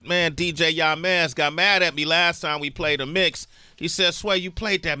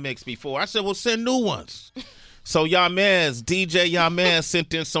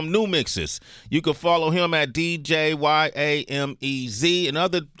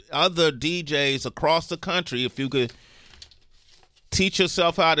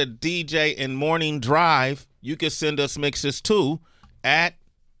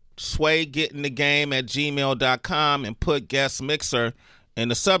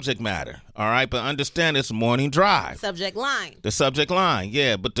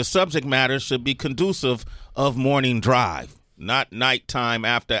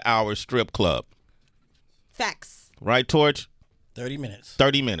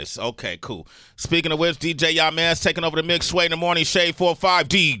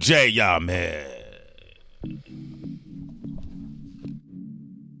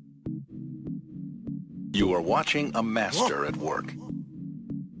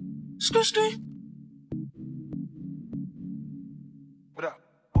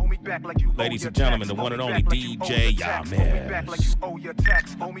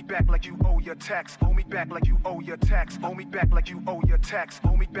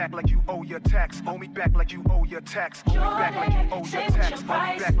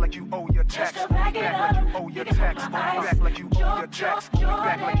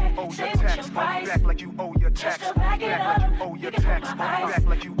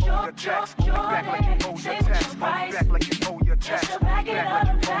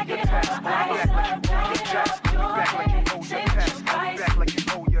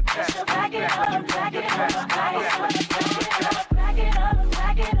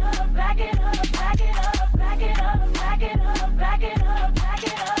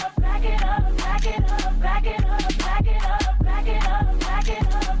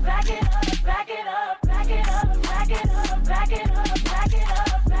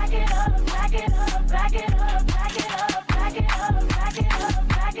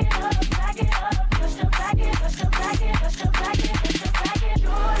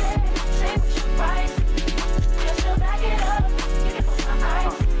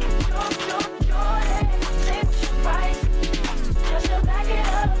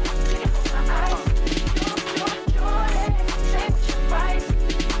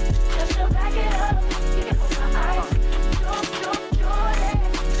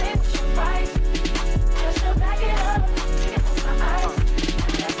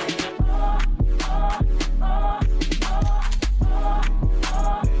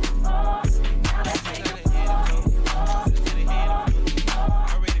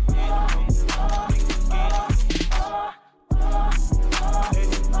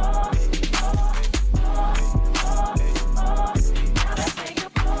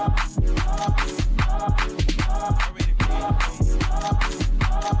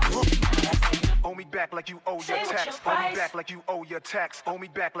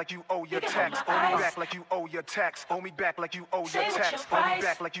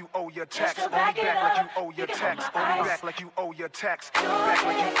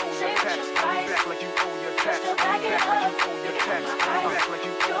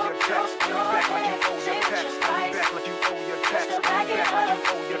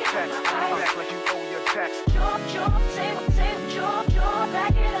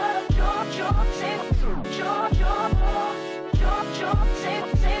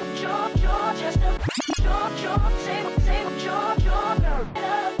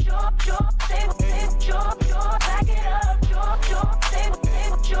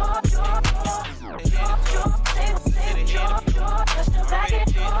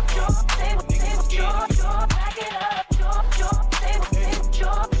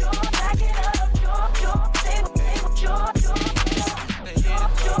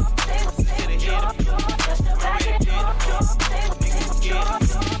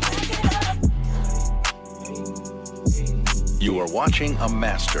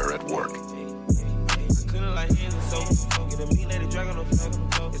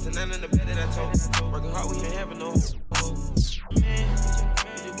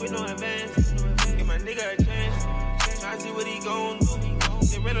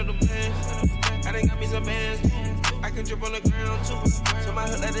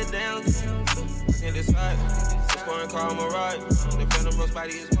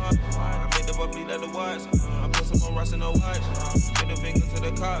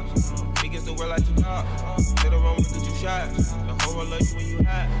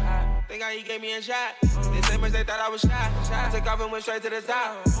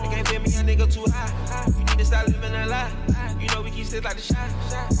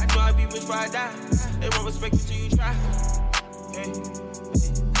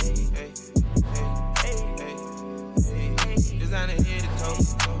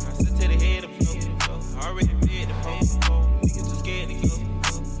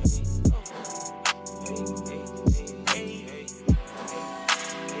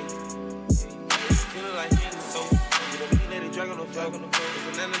flow. There's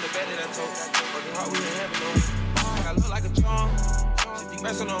a none in the bed that I told. Working hard, we ain't having no. I look like a charm. 50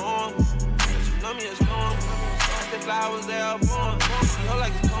 rest on the arm. But you know me as storm. I the flowers they are born. You know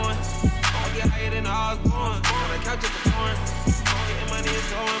like it's torn. I get higher than the Osborne. On the couch at the torn. Getting money is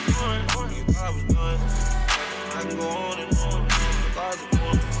so important. You thought I was done. I can go on and on. The cars are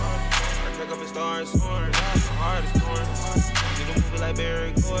torn. I crack up and start soaring. My heart is torn. You can move it like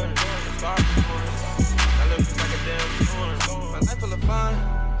Barry Gordon. The stars are torn. I live just like a damn storm. My life full of fun.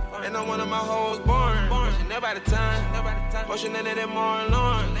 And I'm one of my hoes born. She never out of time. Motion in it and more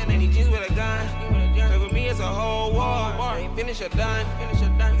alone. And then he jeans with a gun. Play with me, it's a whole war. Ain't finished or done.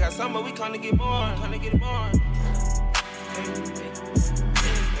 We got some, but we come to get more.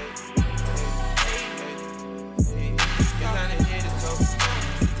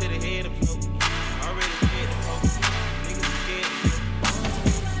 To the head of flow. Already scared of flow. Niggas scared of flow.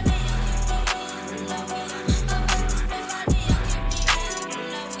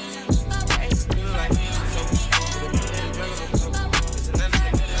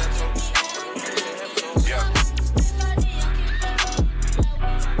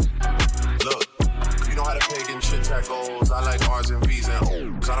 Goals. I like R's and V's and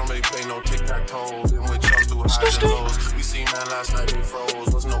O's. I don't really play no tic-tac-toes. And with Chubbs do highs and lows. We seen man last night, they froze.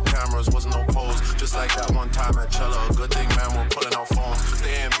 Wasn't no cameras, wasn't no pose. Just like that one time at Chella. Good thing, man, we're pulling out phones.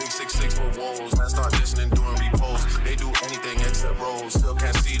 Stay in big 6'6" with woes. Man, start listening, doing reposts. They do anything except rolls. Still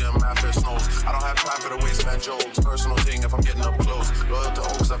can't see them after it snows. I don't have time for the waste man jokes. Personal thing if I'm getting up close. Loyal to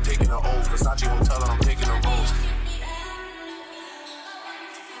Oaks, I've taken an oath. Versace Hotel and I'm taking a rose.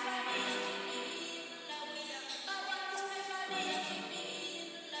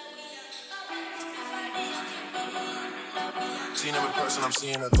 Seen him in person, I'm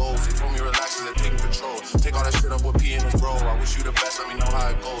seeing a goal. He told me relax as they're taking control. Take all that shit up with P and his bro. I wish you the best, let me know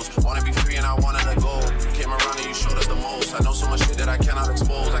how it goes. Wanna be free and I wanna let go. You came around and you showed us the most. I know so much shit that I cannot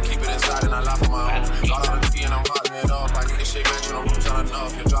expose. I keep it inside and I laugh on my own. Got all the tea and I'm hotting it up. I get this shit matching the rooms not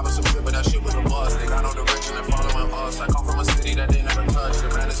enough. You're dropping some shit, but that shit was a bust. They got no direction and following us. I come from a city that they never touched. The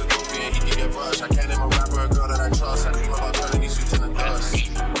man is a goofy and he can get rushed. I can't name a rapper or a girl that I trust. I dream about turning these suits into dust.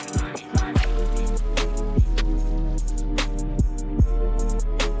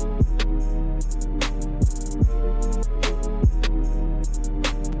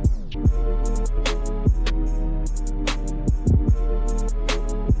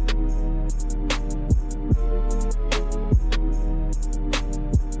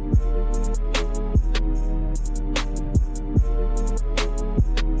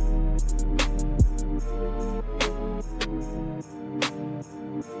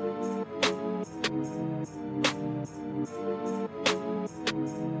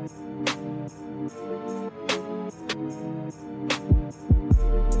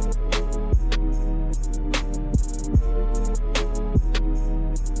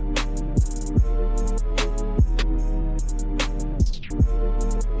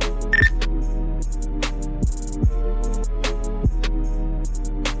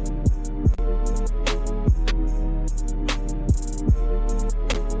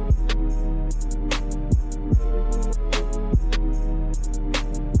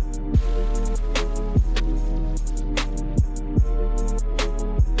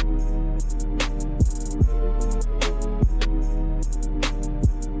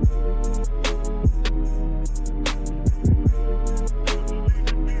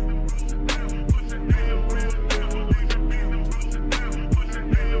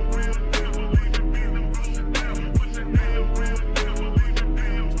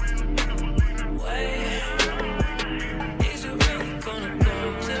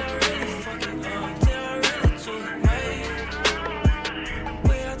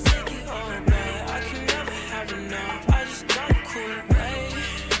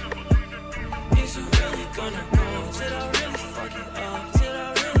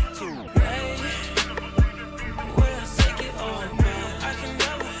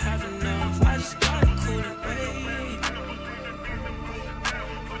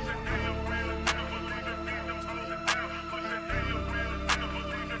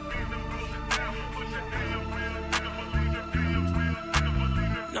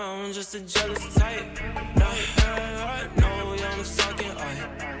 I'm just a jealous type. No, I'm sucking.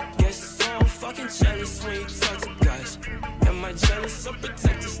 I guess so fucking jealous when you talk to guys. Am I jealous or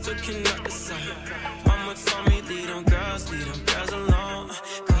protected? Still cannot decide. Mama told me leave them girls alone.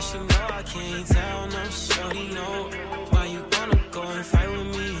 Cause you know I can't tell, no shorty, no. Why you wanna go and fight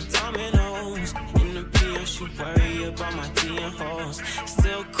with me in dominoes? In the PM, she worry about my DM hoes.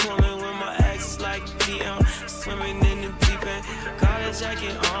 Still coolin' with my ex like DM. Swimming in the deep end. Got a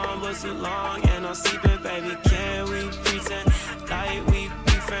jacket on, but too long and I'm sleeping, baby. Can we pretend like we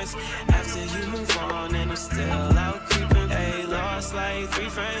be friends after you move on and I'm still out creeping? Hey, lost like 3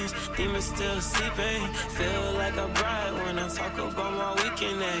 friends, demons still sleeping. Feel like a bride when I talk about my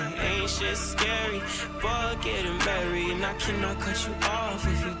weekend. Ain't shit scary, but getting married, and I cannot cut you off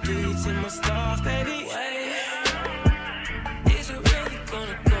if you do it to my stuff, baby. Wait, is it really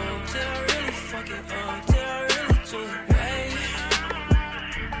gonna go? Did I really fuck it up? Did I really do it?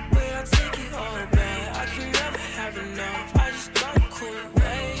 Wait, I take it all back. I can never have enough. I just gotta cool it.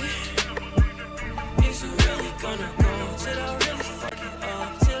 Wait, is it really gonna go? Did I really fuck it up?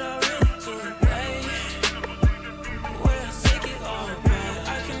 Did I really do it? Wait, I take it all back.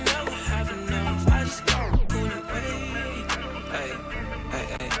 I can never have enough. I just gotta cool it. Wait, hey, hey,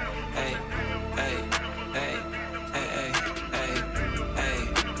 hey, hey, hey, hey, hey, hey, hey,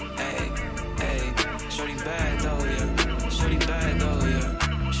 hey, hey. Shorty bad though, yeah. Shorty bad though,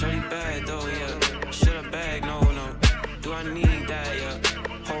 yeah. Shorty bad though, yeah. Should I bag? No, no. Do I need that, yeah?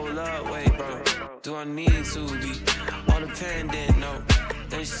 Hold up, wait, bro. Do I need to be all dependent? No.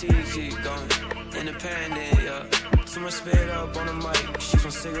 Then she keep going independent, yeah. Too much spit up on the mic. She's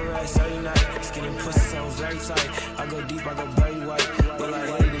on cigarettes every night. Skin and pussy so very tight. I go deep, I go very white. But I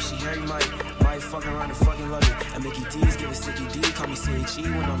hate it if she hairy might fucking around and fucking love it. And Mickey D's give it sticky D. Call me CHE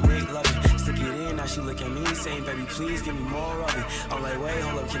when I'm great loving. Stick it in, now she look at me saying, baby, please give me more of it. I'm like, wait,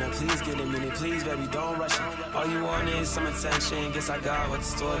 hold up, can I please get a minute? Please, baby, don't rush it. All you want is some attention. Guess I got what the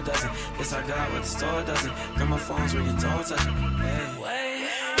store doesn't. Guess I got what the store doesn't. Girl, my phone's ringing, don't touch it. Hey. Wait.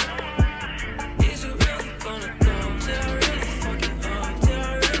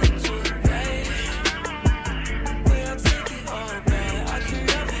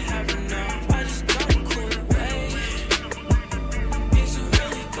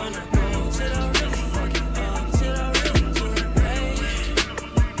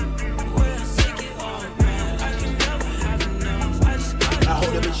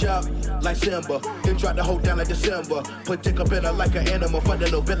 Up like Simba, then drop the hoe down like December. Put dick up in her like an animal. Fuck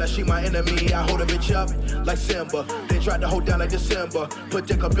that little bitch like she my enemy. I hold a bitch up like Simba, then drop the hoe down like December. Put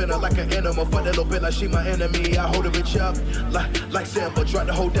dick up in her like an animal. Fuck that little bitch like she my enemy. I hold a bitch up like Simba, drop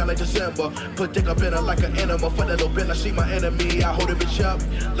the hoe down like December. Put dick up in her like an animal. Fuck that little bitch like she my enemy. I hold a bitch up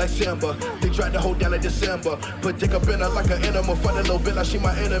like Simba, then drop the hoe down like December. Put dick up in her like an animal. Fuck that little bitch like she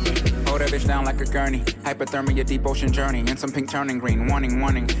my enemy. Hold that bitch down like a gurney. Hypothermia, deep ocean journey, and some pink turning green. Warning.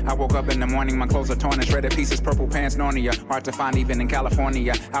 I woke up in the morning, my clothes are torn and shredded pieces, purple pants, Narnia. Hard to find even in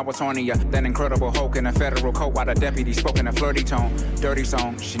California. I was hornier than Incredible Hulk in a federal coat while the deputy spoke in a flirty tone. Dirty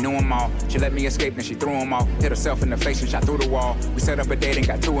song, she knew them all. She let me escape, then she threw them all. Hit herself in the face and shot through the wall. We set up a date and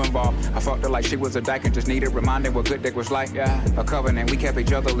got too involved. I fucked her like she was a dyke and just needed reminding what good dick was like. Yeah, a covenant, we kept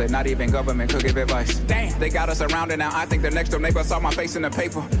each other lit. Not even government could give advice. Damn, they got us surrounded now. I think the next door neighbor saw my face in the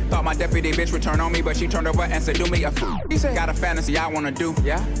paper. Thought my deputy bitch would turn on me, but she turned over and said, do me a fool. He said, got a fantasy I wanna do.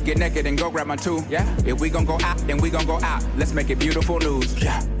 Yeah, get naked and go grab my tool. Yeah, if we gon' go out, then we gon' go out. Let's make it beautiful news.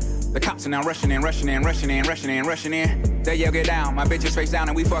 Yeah. The cops are now rushing in. They yell, get down. My bitch is face down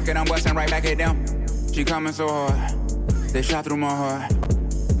and we fucking, I'm busting right back at them. She coming so hard, they shot through my heart.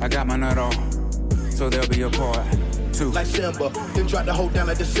 I got my nut off, so there'll be a part. Like Simba, then drop the hoe down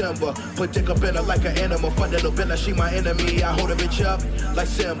like December. Put dick up in her like an animal. Fuck that little bitch like she my enemy. I hold a bitch up like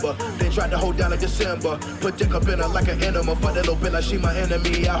Simba, then drop the hoe down like December. Put dick up in her like an animal. Fuck that little bitch like she my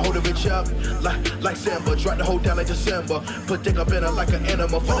enemy. I hold a bitch up like Simba, drop the hoe down like December. Put dick up in her like an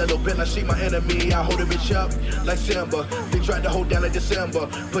animal. Fuck that little bitch like she my enemy. I hold a bitch up like Simba, then drop the hoe down like December.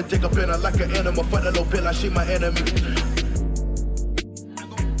 Put dick up in her like an animal. Fuck that little bitch like she my enemy.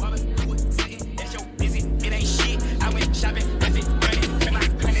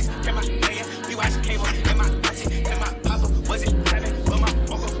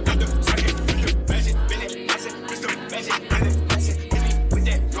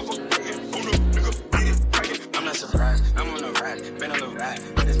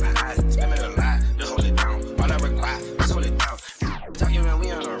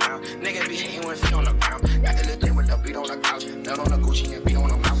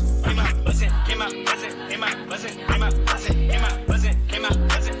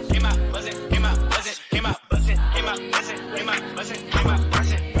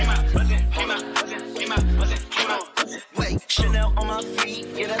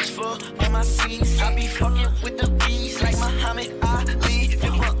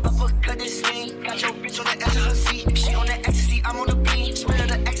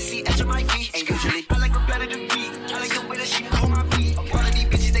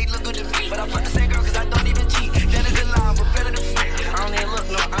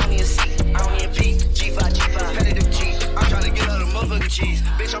 Louis cheese.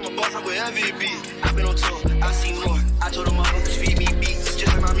 Bitch, I'm a boss, I'm wherever it be. I've been on tour, I see more. I told them motherfuckers feed me beats.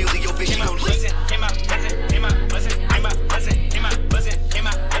 Just like my music, yo, bitch, she gon' leak. Came out buzzing, came out buzzing, came out buzzing, came out buzzing, came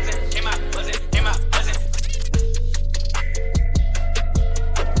out buzzing, came out buzzing, came out buzzing.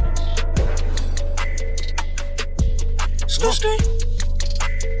 Skr.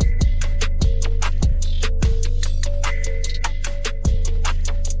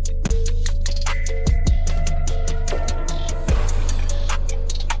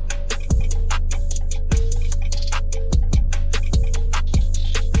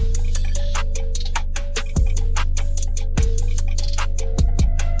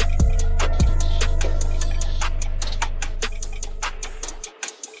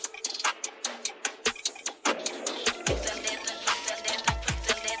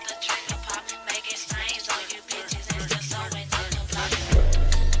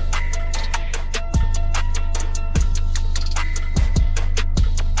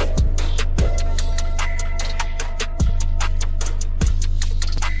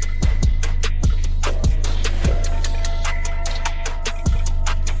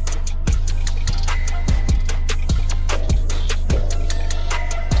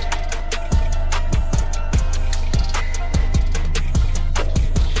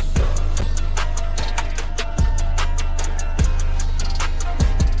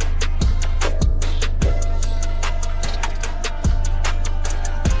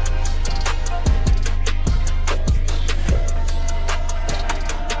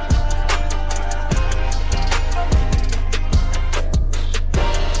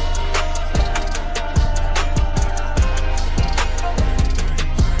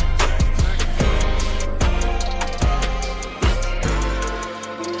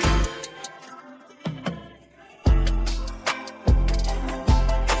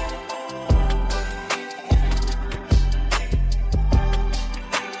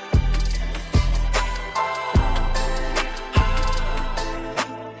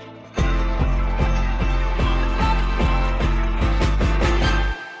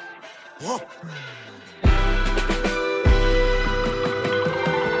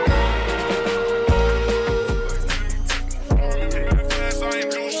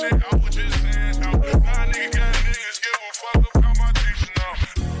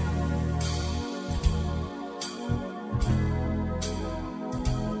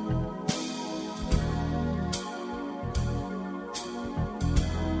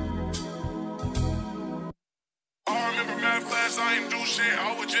 I ain't do shit,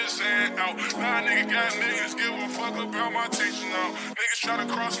 I was just saying out. Nah, nigga got niggas, give a fuck about my teacher now. Niggas try to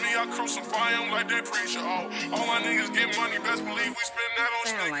cross me, I crucify them like that preacher. Oh, all my niggas get money, best believe we spend that on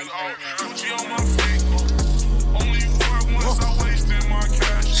sneakers. Oh, Gucci on my feet. Only you work once, I wasted my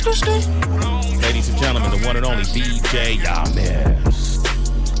cash. Ladies and gentlemen, the one and only DJ Yamez.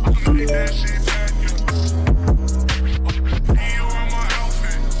 I made that shit back, yeah. You on my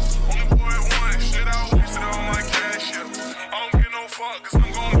outfit. Only boy one, shit, I wasted all my cash, yeah. I don't get no fuck, cause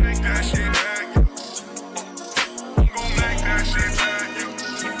I'm gon' make that shit back, yeah. I'm gon' make that shit back, yeah.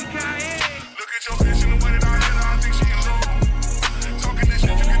 Look at your bitch in the way that I hit her, I think she alone. Talking this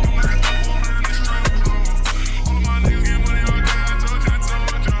shit, you get them like a double water in the strip club. All of my niggas get money all day, I told ya.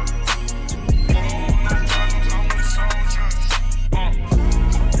 You don't want no problems, I'm with the soldiers.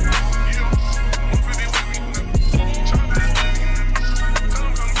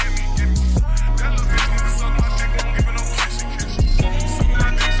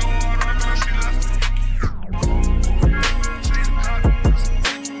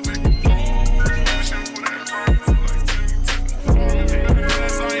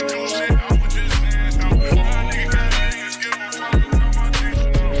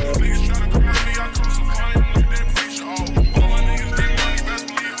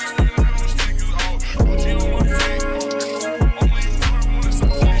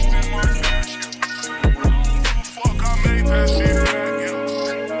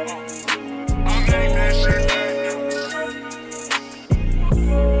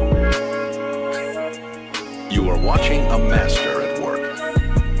 You are watching a master at work.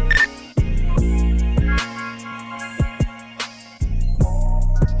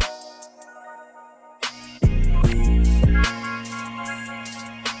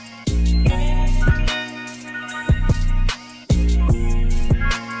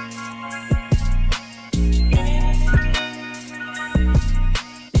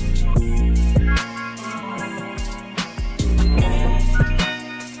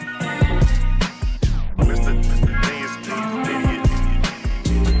 Mr. Thing is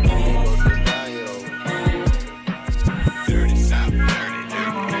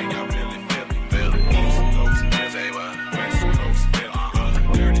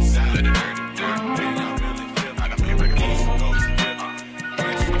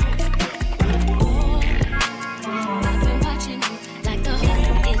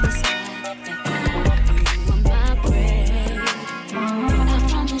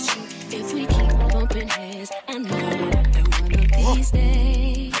hands. I know that one of these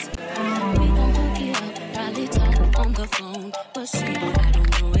days we gon' hook it up, probably talk on the phone, but see, I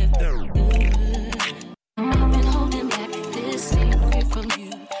don't know if they're good. I've been holding back this secret from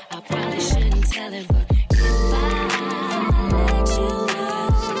you. I probably shouldn't tell it, but if I let you know,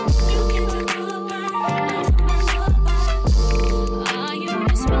 you can do it. Are you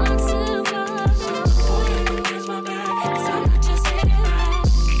responsible? Where's my bag? So I'm not just sitting around.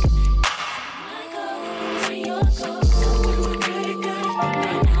 My goals are your goals. Sometimes I'm pretty good.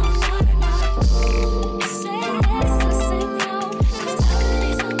 Right now I'm not. Say yes or say no. 'Cause tell me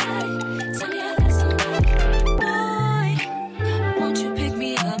somebody. Tell me that somebody. Boy, won't you pick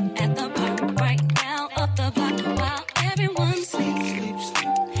me up at the park right now? Up the block while everyone sleeps.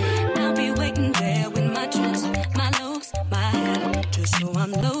 I'll be waiting there with my tricks, my looks, my hat, just so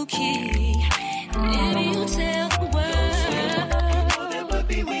I'm low key. Maybe you tell the world that would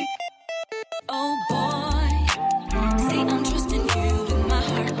be weak. Oh boy, see I'm trusting you with my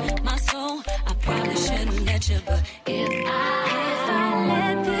heart, my soul. I probably shouldn't let you, but if I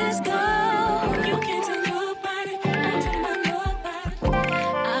let this go, you can't tell nobody. I'm telling my nobody.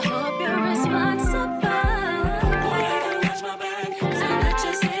 I hope you're responsible. Boy, I gotta watch my back, so I'm not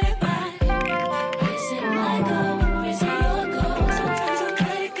just sitting by. Is it my goal? Is it your goal? Sometimes I'm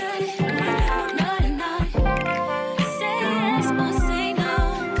pretty good. Right now I'm not and not. Say yes or say no.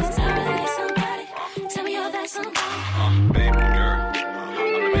 'Cause I really need somebody. Tell me you're that somebody. Baby girl, I'm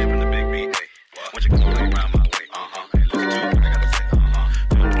the man from the big B. Want you to come play around my way? Hey, listen to what I gotta say.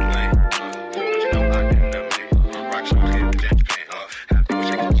 Don't complain, but you know I can never be. Rock shows here in Japan. Happy with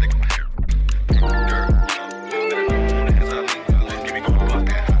shaking my hair. Girl, better know when the hands I leave. Give me go fuck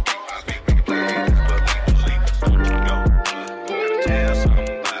that hot beat. We can play this, but leave to sleep. Don't you go? Gotta tell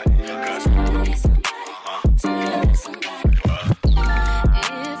somebody. 'Cause Tell me you're that somebody.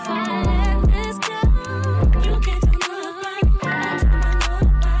 If I let this go, you can't tell nobody. I'm telling my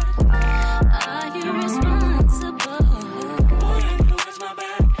nobody. Are you responsible? Boy, I gotta watch my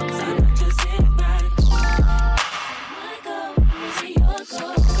back, so I'm not just sitting by. My goal is your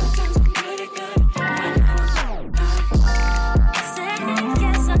goal. Sometimes I'm pretty good. Right now I'm not. Say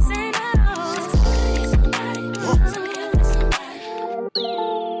yes or say no. Somebody, somebody. Tell me you're that somebody.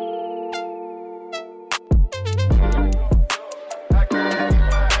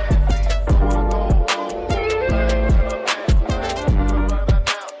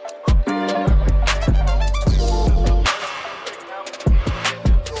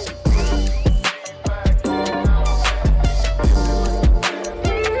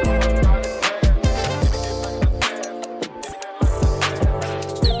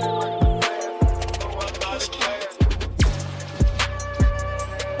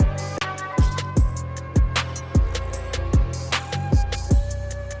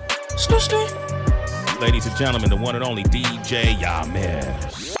 Ladies and gentlemen, the one and only DJ Yamez.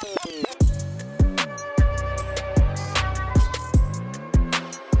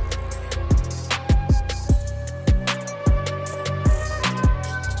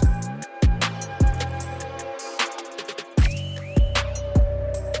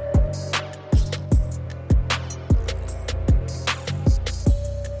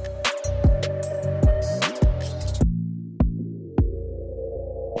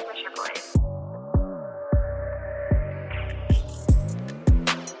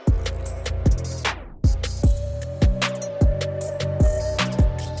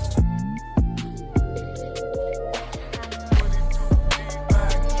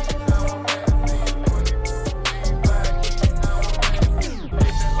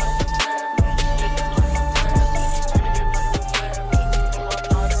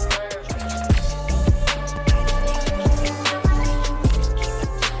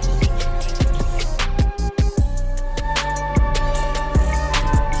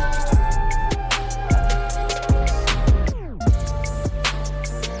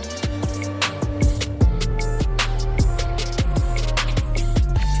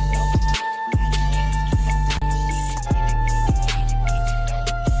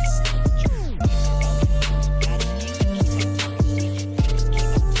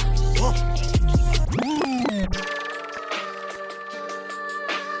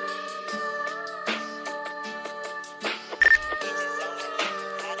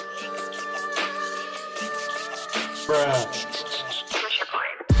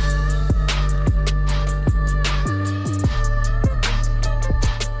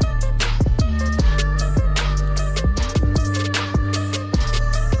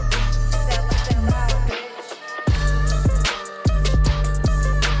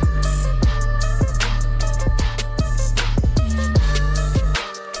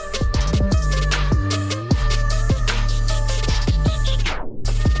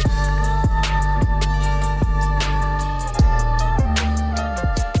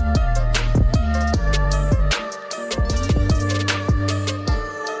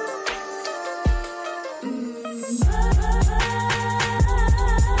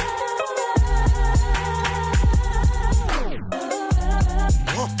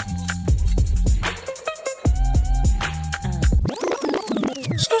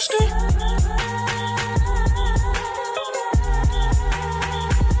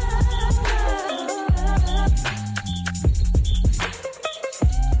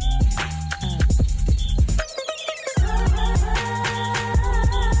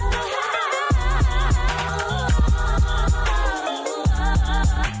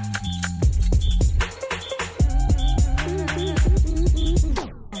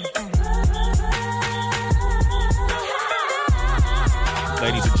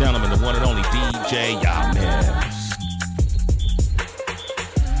 Ladies and gentlemen, the one and only DJ Yamez.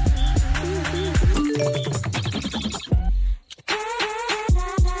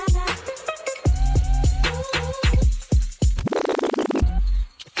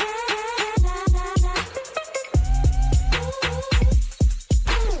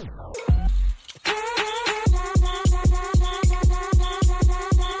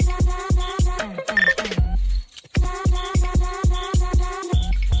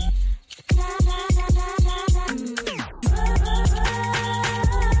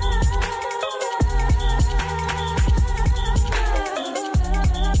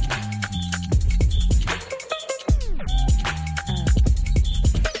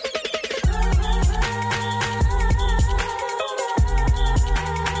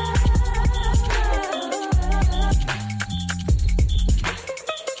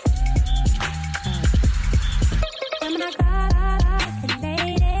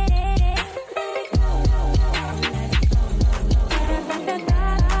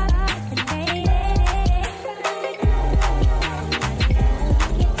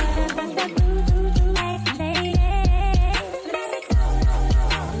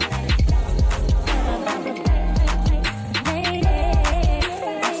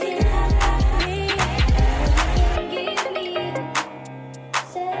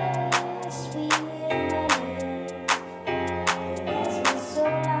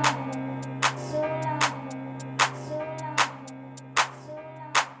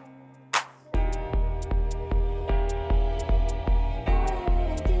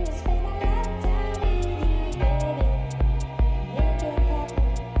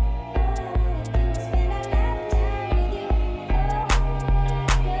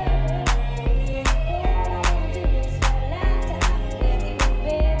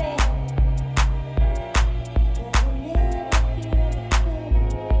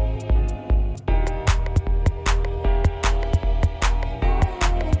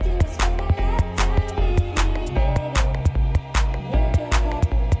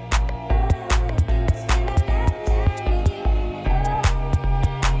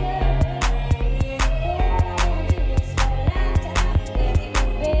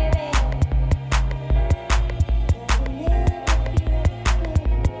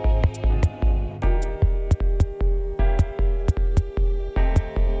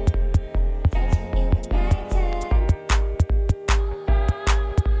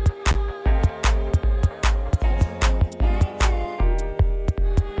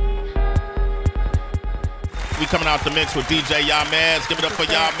 Coming out the mix with DJ Yamez. Give it up for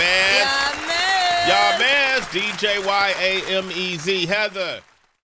Yamez. Yamez. DJ Yamez. Heather.